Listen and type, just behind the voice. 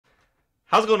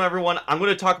How's it going, everyone? I'm going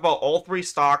to talk about all three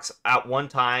stocks at one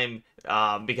time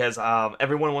because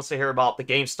everyone wants to hear about the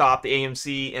GameStop, the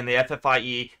AMC, and the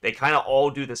FFIE. They kind of all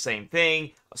do the same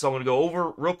thing. So I'm going to go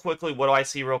over real quickly what do I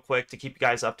see real quick to keep you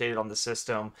guys updated on the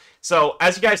system. So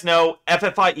as you guys know,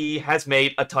 FFIE has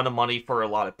made a ton of money for a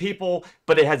lot of people,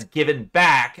 but it has given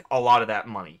back a lot of that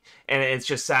money. And it's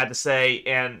just sad to say.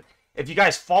 And if you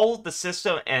guys followed the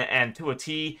system and to a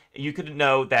T, you could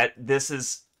know that this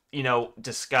is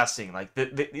disgusting. Like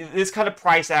this kind of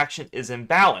price action is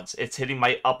imbalance. It's hitting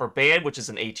my upper band, which is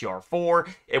an ATR 4.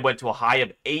 It went to a high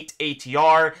of 8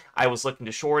 ATR. I was looking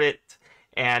to short it,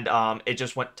 and it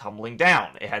just went tumbling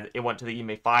down. It went to the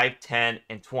EMA 5, 10,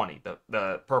 and 20.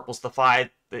 The purple's the 5,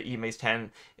 the EMA's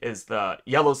 10 is the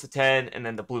yellow's the 10, and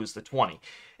then the blue's the 20.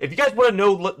 If you guys want to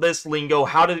know this lingo,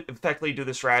 how to effectively do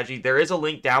the strategy, there is a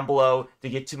link down below to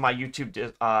get to my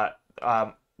YouTube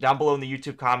down below in the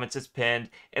YouTube comments. It's pinned,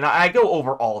 and I go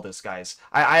over all this, guys.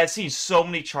 I have seen so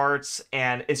many charts,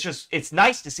 and it's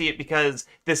nice to see it because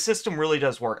this system really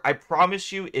does work. I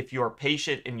promise you, if you're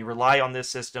patient and you rely on this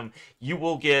system, you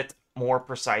will get more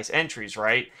precise entries,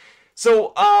 right?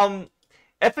 So,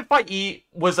 FFIE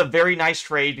was a very nice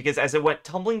trade because as it went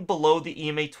tumbling below the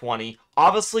EMA 20,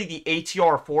 obviously the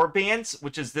ATR 4 bands,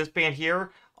 which is this band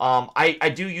here,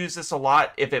 I do use this a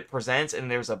lot. If it presents and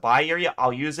there's a buy area,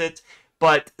 I'll use it.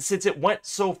 But since it went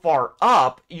so far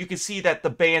up, you can see that the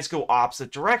bands go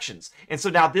opposite directions. And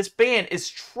so now this band is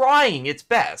trying its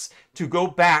best to go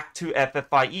back to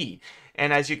FFIE.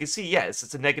 And as you can see, yes,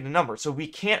 it's a negative number. So we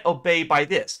can't obey by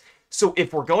this. So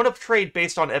if we're going to trade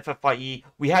based on FFIE,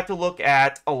 we have to look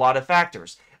at a lot of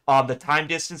factors. The time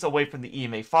distance away from the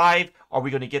EMA 5. Are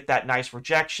we going to get that nice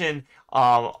rejection?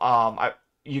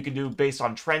 You can do based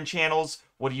on trend channels.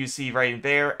 What do you see right in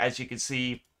there? As you can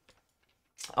see,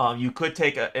 you could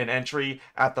take an entry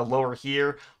at the lower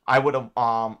here. I would have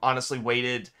honestly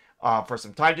waited for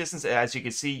some time distance. As you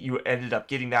can see, you ended up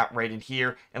getting that right in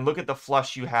here. And look at the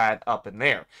flush you had up in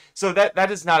there. So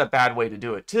that is not a bad way to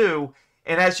do it too.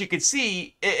 And as you can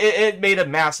see, it made a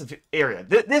massive area.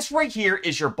 This right here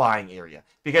is your buying area.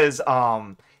 Because,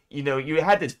 you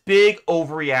had this big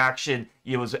overreaction.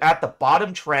 It was at the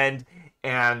bottom trend.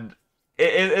 And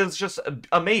it was just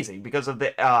amazing because of the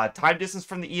time distance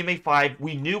from the EMA 5.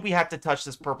 We knew we had to touch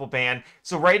this purple band.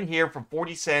 So right in here from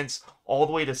 40 cents all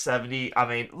the way to 70. I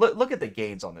mean, look at the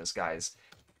gains on this, guys.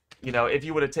 If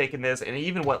you would have taken this and it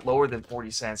even went lower than 40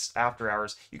 cents after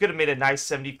hours, you could have made a nice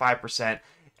 75%.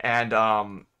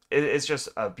 And it's just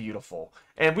beautiful.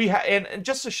 And and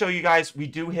just to show you guys, we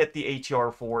do hit the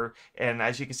ATR 4. And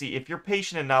as you can see, if you're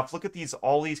patient enough, look at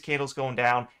all these candles going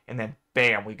down, and then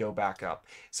bam, we go back up.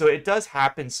 So it does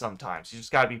happen sometimes. You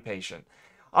just got to be patient.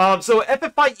 So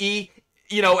FFIE,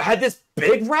 had this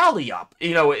big rally up. The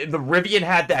Rivian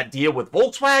had that deal with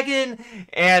Volkswagen,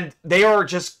 and they are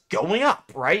just going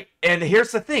up, right? And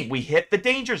here's the thing. We hit the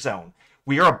danger zone.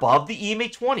 We are above the EMA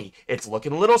 20. It's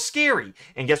looking a little scary.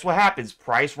 And guess what happens?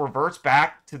 Price reverts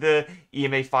back to the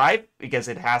EMA 5 because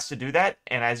it has to do that.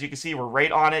 And as you can see, we're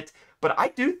right on it. But I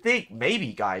do think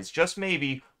maybe, guys, just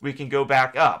maybe, we can go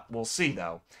back up. We'll see,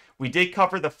 though. We did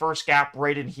cover the first gap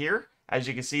right in here. As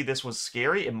you can see, this was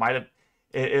scary.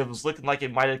 It was looking like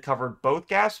it might have covered both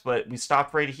gaps, but we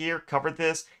stopped right here, covered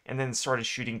this, and then started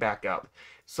shooting back up.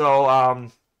 So,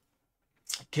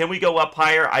 can we go up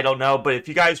higher? I don't know. But if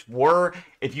you guys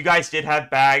did have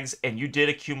bags and you did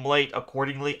accumulate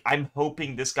accordingly, I'm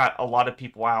hoping this got a lot of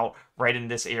people out right in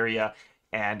this area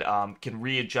and can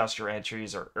readjust your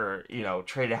entries or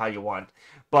trade it how you want.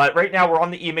 But right now we're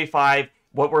on the EMA 5.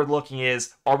 What we're looking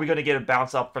is, are we going to get a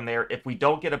bounce up from there? If we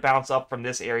don't get a bounce up from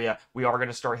this area, we are going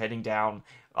to start heading down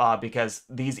because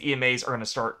these EMAs are going to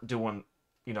start doing,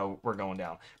 we're going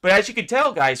down. But as you can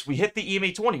tell, guys, we hit the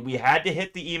EMA 20. We had to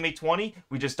hit the EMA 20.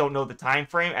 We just don't know the time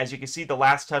frame. As you can see, the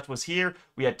last touch was here.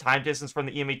 We had time distance from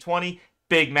the EMA 20.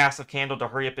 Big, massive candle to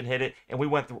hurry up and hit it. And we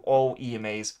went through all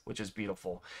EMAs, which is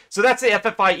beautiful. So that's the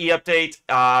FFIE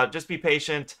update. Just be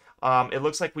patient. It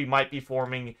looks like we might be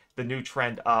forming the new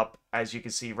trend up. As you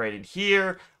can see right in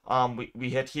here. We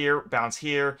hit here, bounce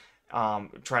here.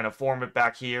 Trying to form it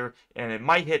back here, and it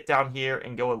might hit down here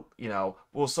and go,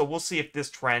 we'll see if this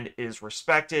trend is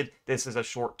respected. This is a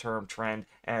short-term trend,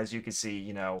 as you can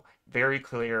see, very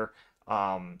clear.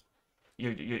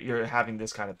 You're having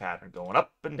this kind of pattern going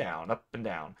up and down, up and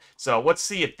down. So let's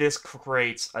see if this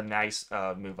creates a nice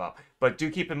move up. But do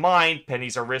keep in mind,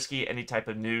 pennies are risky. Any type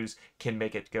of news can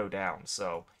make it go down.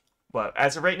 So, but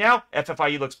as of right now,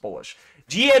 FFIE looks bullish.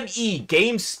 GME,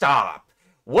 GameStop.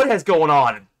 What has going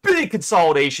on? Big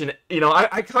consolidation.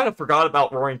 I kind of forgot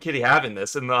about Roaring Kitty having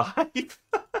this in the hype.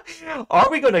 Are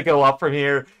we going to go up from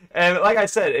here? And like I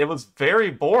said, it was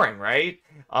very boring, right?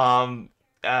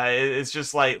 It's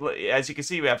just like, as you can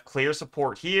see, we have clear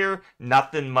support here,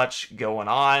 nothing much going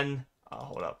on.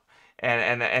 Hold up.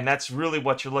 And that's really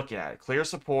what you're looking at. Clear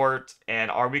support,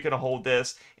 and are we going to hold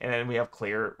this? And then we have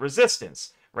clear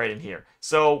resistance right in here.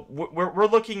 So we're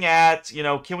looking at, you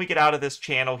know, can we get out of this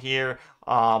channel here?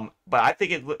 But I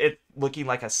think it looking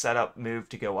like a setup move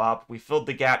to go up. We filled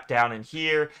the gap down in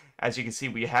here. As you can see,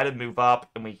 we had to move up,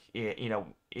 and we, you know,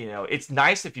 it's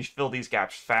nice if you fill these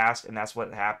gaps fast, and that's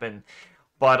what happened.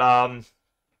 But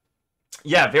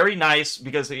yeah, very nice,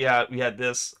 because yeah, we had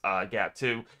this gap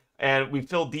too, and we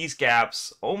filled these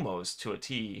gaps almost to a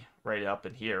T right up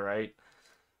in here, right?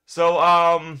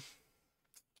 So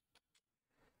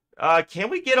can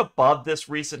we get above this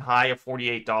recent high of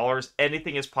 $48?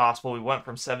 Anything is possible. We went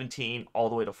from 17 all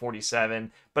the way to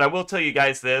 47. But I will tell you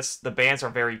guys this, the bands are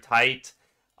very tight.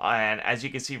 And as you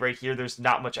can see right here, there's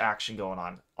not much action going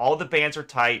on. All the bands are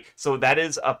tight, so that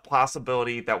is a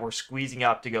possibility that we're squeezing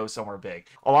up to go somewhere big.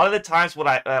 A lot of the times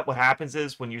what happens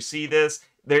is when you see this,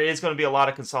 there is going to be a lot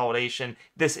of consolidation.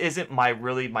 This isn't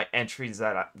my entries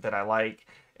that I like.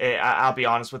 I'll be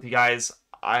honest with you guys.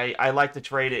 I like to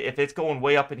trade it if it's going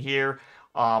way up in here.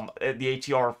 At the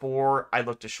ATR4, I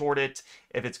look to short it.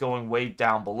 If it's going way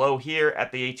down below here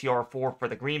at the ATR4 for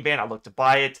the green band, I look to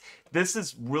buy it. This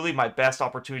is really my best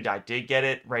opportunity. I did get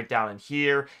it right down in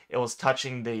here. It was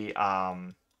touching the,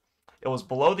 it was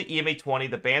below the EMA 20.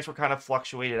 The bands were kind of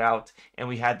fluctuated out, and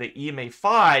we had the EMA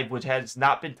 5, which has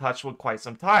not been touched in quite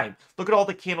some time. Look at all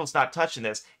the candles not touching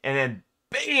this, and then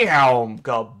bam,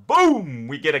 kaboom,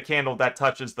 we get a candle that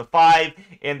touches the 5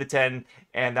 and the 10,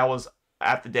 and that was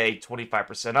at the day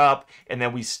 25% up, and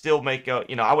then we still make a,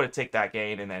 you know, I would have taken that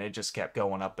gain, and then it just kept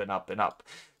going up and up and up.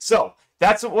 So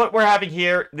that's what we're having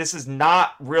here. This is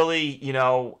not really, you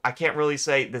know, I can't really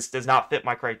say this does not fit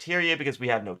my criteria because we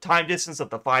have no time distance of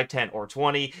the 5, 10, or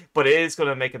 20, but it is going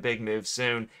to make a big move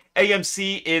soon.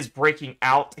 AMC is breaking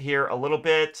out here a little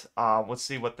bit. Let's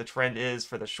see what the trend is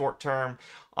for the short term.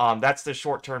 That's the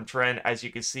short-term trend. As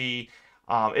you can see,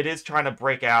 it is trying to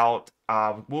break out.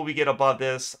 Will we get above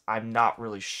this? I'm not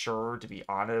really sure, to be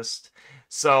honest.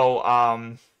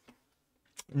 So,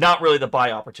 not really the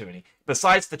buy opportunity.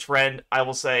 Besides the trend, I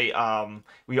will say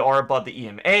we are above the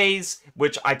EMAs,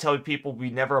 which I tell people we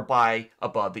never buy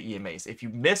above the EMAs. If you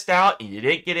missed out and you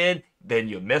didn't get in, then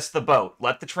you missed the boat.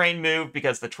 Let the train move,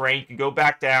 because the train can go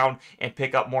back down and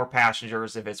pick up more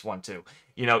passengers if it's want to.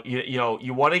 You know,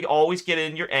 you want to always get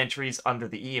in your entries under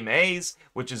the EMAs,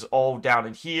 which is all down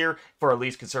in here for at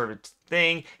least conservative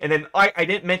thing. And then I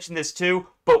didn't mention this too,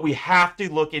 but we have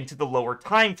to look into the lower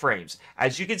time frames.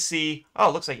 As you can see, oh,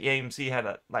 it looks like AMC had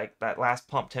a, like that last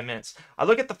pump 10 minutes. I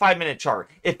look at the 5-minute chart.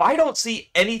 If I don't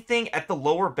see anything at the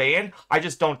lower band, I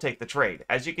just don't take the trade.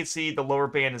 As you can see, the lower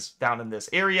band is down in this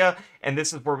area, and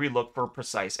this is where we look for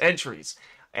precise entries.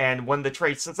 And when the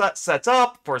trade sets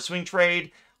up for a swing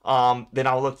trade, then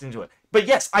I'll look into it. But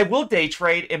yes, I will day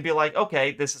trade and be like,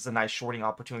 okay, this is a nice shorting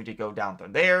opportunity to go down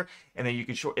from there, and then you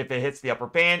can short if it hits the upper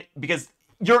band, because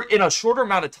you're in a shorter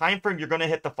amount of time frame, you're going to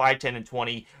hit the 5, 10, and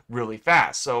 20 really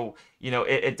fast. So, you know,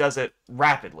 it does it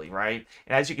rapidly, right?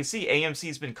 And as you can see, AMC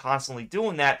has been constantly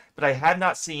doing that, but I have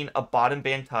not seen a bottom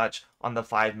band touch on the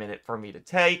 5-minute for me to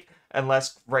take,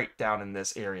 unless right down in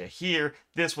this area here.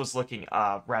 This was looking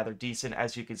rather decent.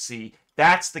 As you can see,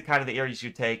 that's the kind of the areas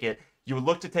you take it. You would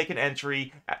look to take an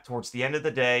entry towards the end of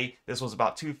the day. This was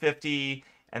about 250,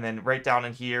 and then right down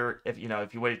in here, if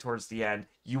you waited towards the end,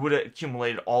 you would have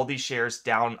accumulated all these shares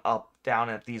down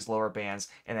at these lower bands.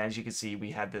 And as you can see,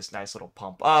 we had this nice little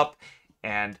pump up,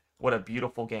 and what a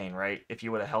beautiful gain, right? If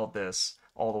you would have held this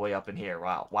all the way up in here,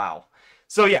 wow.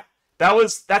 So yeah,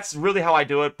 that's really how I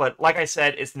do it. But like I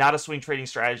said, it's not a swing trading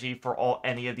strategy for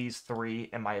any of these three,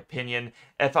 in my opinion.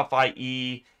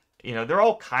 FFIE. You know, they're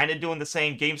all kind of doing the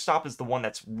same. GameStop is the one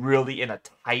that's really in a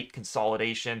tight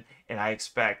consolidation, and I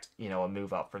expect, you know, a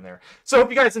move up from there. So I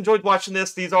hope you guys enjoyed watching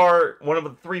this. These are one of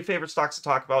the 3 favorite stocks to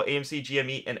talk about: AMC,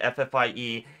 GME, and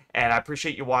FFIE. And I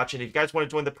appreciate you watching. If you guys want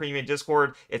to join the premium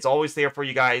Discord, it's always there for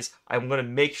you guys. I'm going to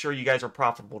make sure you guys are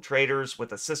profitable traders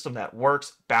with a system that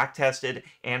works, back-tested,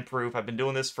 and proof. I've been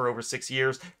doing this for over 6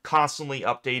 years, constantly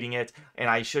updating it, and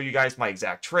I show you guys my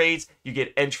exact trades. You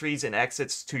get entries and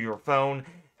exits to your phone.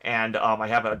 And I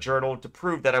have a journal to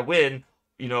prove that I win,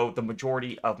 you know, the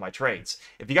majority of my trades.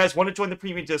 If you guys want to join the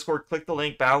premium Discord, click the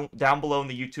link down below in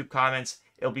the YouTube comments.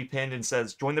 It'll be pinned and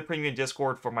says join the premium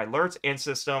Discord for my alerts and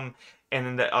system.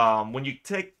 And then when you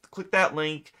click that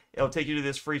link, it'll take you to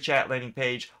this free chat landing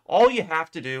page. All you have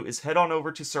to do is head on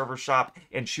over to Server Shop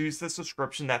and choose the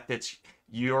subscription that fits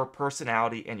your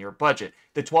personality and your budget.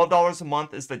 The $12 a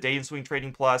month is the Day and Swing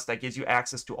Trading Plus that gives you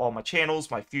access to all my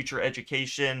channels, my future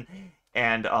education,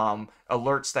 and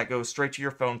alerts that go straight to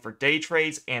your phone for day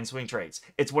trades and swing trades.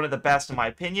 It's one of the best in my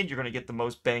opinion. You're going to get the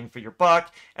most bang for your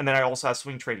buck. And then I also have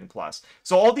Swing Trading Plus.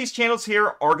 So all these channels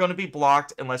here are going to be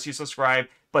blocked unless you subscribe.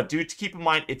 But do keep in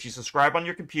mind, if you subscribe on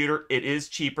your computer, it is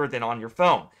cheaper than on your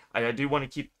phone. I do want to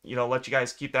keep, let you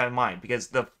guys keep that in mind, because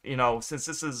since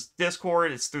this is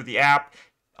Discord, it's through the app.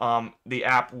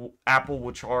 Apple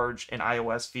will charge an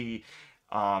iOS fee.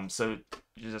 So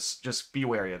just be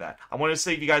wary of that. I want to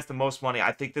save you guys the most money.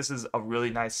 I think this is a really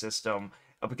nice system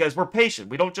because we're patient.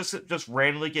 We don't just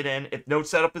randomly get in. If no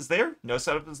setup is there, no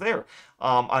setup is there.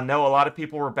 I know a lot of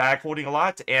people were bag holding a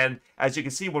lot, and as you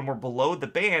can see, when we're below the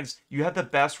bands, you have the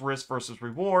best risk versus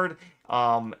reward.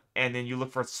 And then you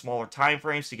look for smaller time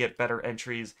frames to get better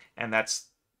entries, and that's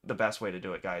the best way to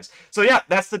do it, guys. So yeah,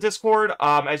 that's the Discord.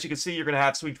 As you can see, you're gonna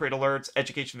have swing trade alerts,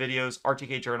 education videos,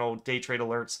 RTK journal, day trade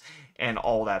alerts, and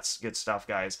all that good stuff,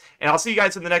 guys. And I'll see you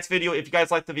guys in the next video. If you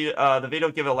guys like the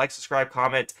video, give it a like, subscribe,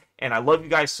 comment, and I love you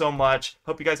guys so much.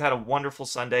 Hope you guys had a wonderful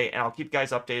Sunday, and I'll keep you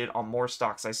guys updated on more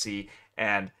stocks I see.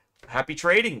 And happy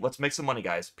trading. Let's make some money,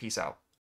 guys. Peace out.